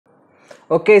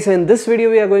Okay, so in this video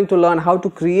we are going to learn how to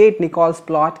create Nichols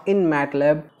plot in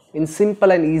Matlab in simple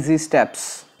and easy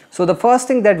steps. So the first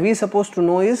thing that we are supposed to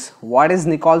know is what is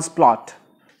Nichols plot.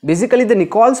 Basically the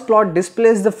Nichols plot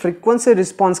displays the frequency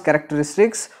response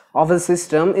characteristics of a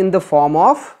system in the form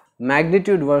of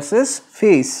magnitude versus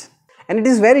phase, and it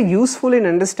is very useful in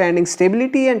understanding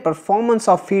stability and performance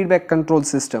of feedback control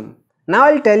system. Now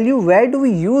I'll tell you where do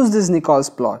we use this Nichols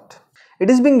plot. It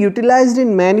is being utilized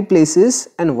in many places,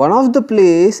 and one of the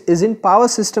place is in power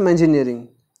system engineering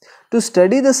to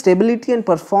study the stability and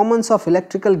performance of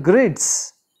electrical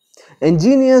grids.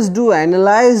 Engineers do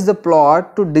analyze the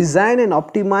plot to design and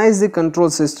optimize the control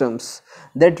systems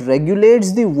that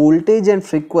regulates the voltage and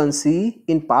frequency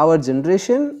in power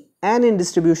generation and in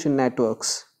distribution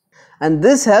networks. And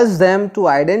this helps them to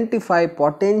identify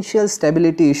potential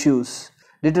stability issues,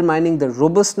 determining the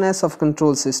robustness of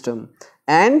control system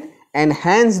and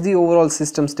enhance the overall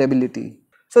system stability.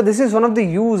 So this is one of the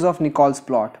use of Nichols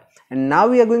plot, and now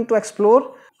we are going to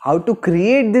explore how to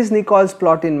create this Nichols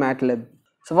plot in Matlab.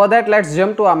 So for that, let's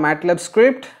jump to our Matlab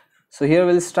script. So here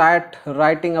we'll start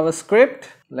writing our script.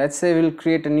 Let's say we'll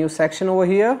create a new section over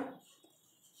here,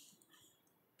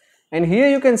 and here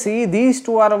you can see these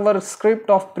two are our script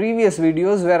of previous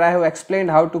videos where I have explained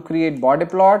how to create body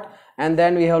plot, and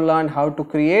then we have learned how to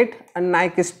create a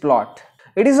Nichols plot.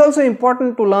 It is also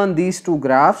important to learn these two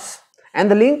graphs, and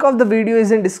the link of the video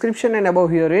is in description and above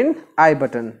here in I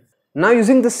button. Now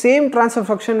using the same transfer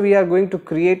function we are going to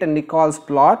create a Nichols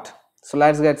plot. So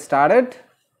let's get started.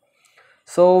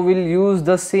 So we'll use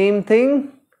the same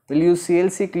thing. We'll use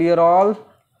CLC clear all.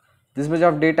 This much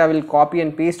of data we'll copy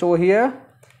and paste over here,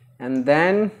 and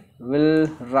then we'll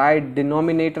write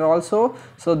denominator also.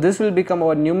 So this will become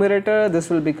our numerator, this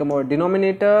will become our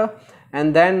denominator,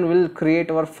 and then we'll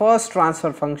create our first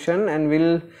transfer function and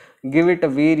we'll give it a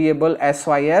variable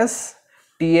sys.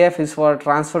 TF is for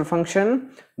transfer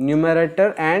function,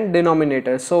 numerator and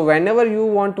denominator. So whenever you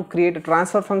want to create a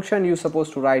transfer function, you're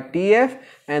supposed to write TF,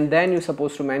 and then you're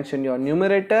supposed to mention your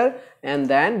numerator and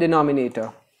then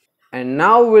denominator. And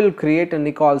now we'll create a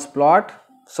Nichols plot.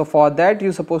 So for that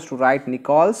you're supposed to write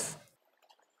Nichols,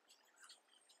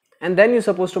 and then you're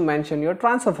supposed to mention your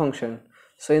transfer function.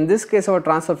 So in this case our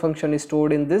transfer function is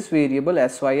stored in this variable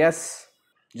sys.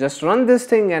 Just run this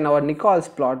thing and our Nichols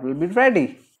plot will be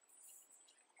ready.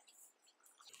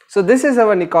 So this is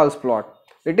our Nichols plot.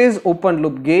 It is open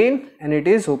loop gain and it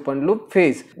is open loop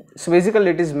phase. So basically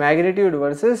it is magnitude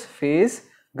versus phase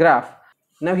graph.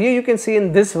 Now here you can see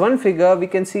in this one figure we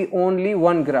can see only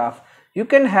one graph. You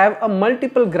can have a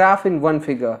multiple graph in one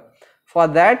figure. For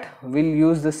that we'll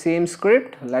use the same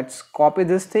script. Let's copy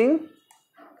this thing,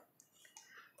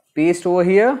 paste over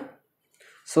here.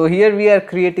 So here we are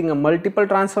creating a multiple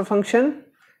transfer function,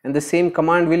 and the same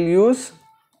command we'll use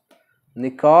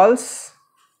Nichols,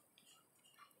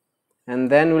 and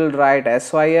then we'll write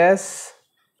sys,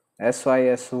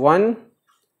 sys1,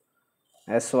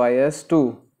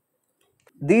 sys2.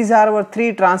 These are our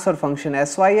three transfer functions,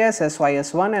 sys,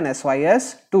 sys1 and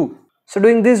sys2. So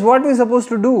doing this, what we're supposed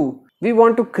to do? We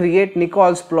want to create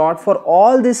Nichols plot for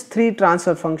all these three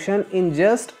transfer function in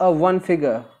just a one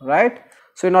figure, right?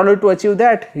 So in order to achieve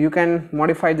that, you can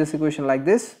modify this equation like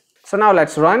this. So now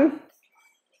let's run,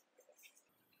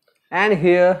 and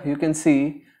here you can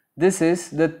see this is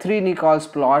the three Nichols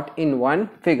plot in one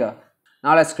figure.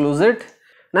 Now let's close it.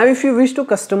 Now if you wish to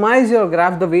customize your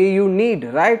graph the way you need,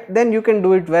 right, then you can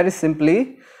do it very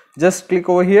simply. Just click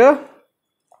over here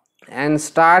and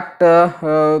start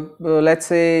let's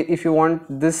say if you want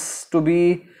this to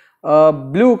be a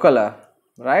blue color,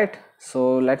 right?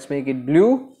 So let's make it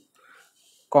blue,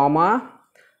 comma,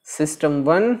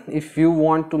 system1. If you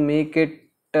want to make it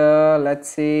let's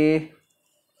say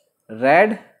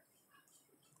red,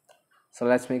 so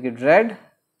let's make it red,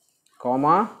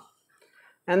 comma,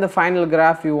 and the final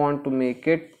graph you want to make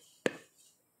it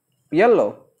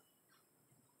yellow.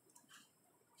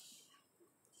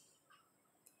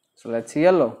 So let's see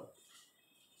yellow.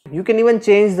 You can even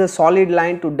change the solid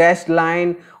line to dashed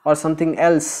line or something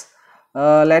else.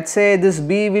 Let's say this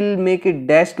B will make it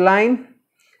dashed line,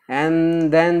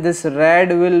 and then this red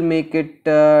will make it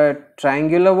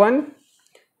triangular one,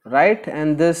 right?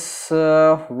 And this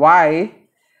Y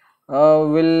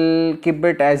will keep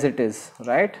it as it is,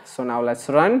 right? So now let's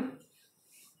run,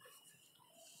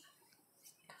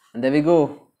 and there we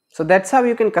go. So that's how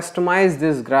you can customize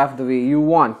this graph the way you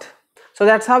want. So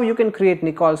that's how you can create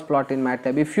Nichols plot in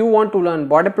Matlab. If you want to learn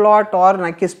body plot or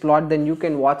Nichols plot, then you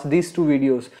can watch these two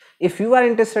videos. If you are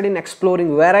interested in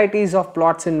exploring varieties of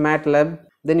plots in Matlab,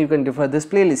 then you can refer this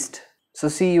playlist. So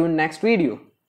see you in next video.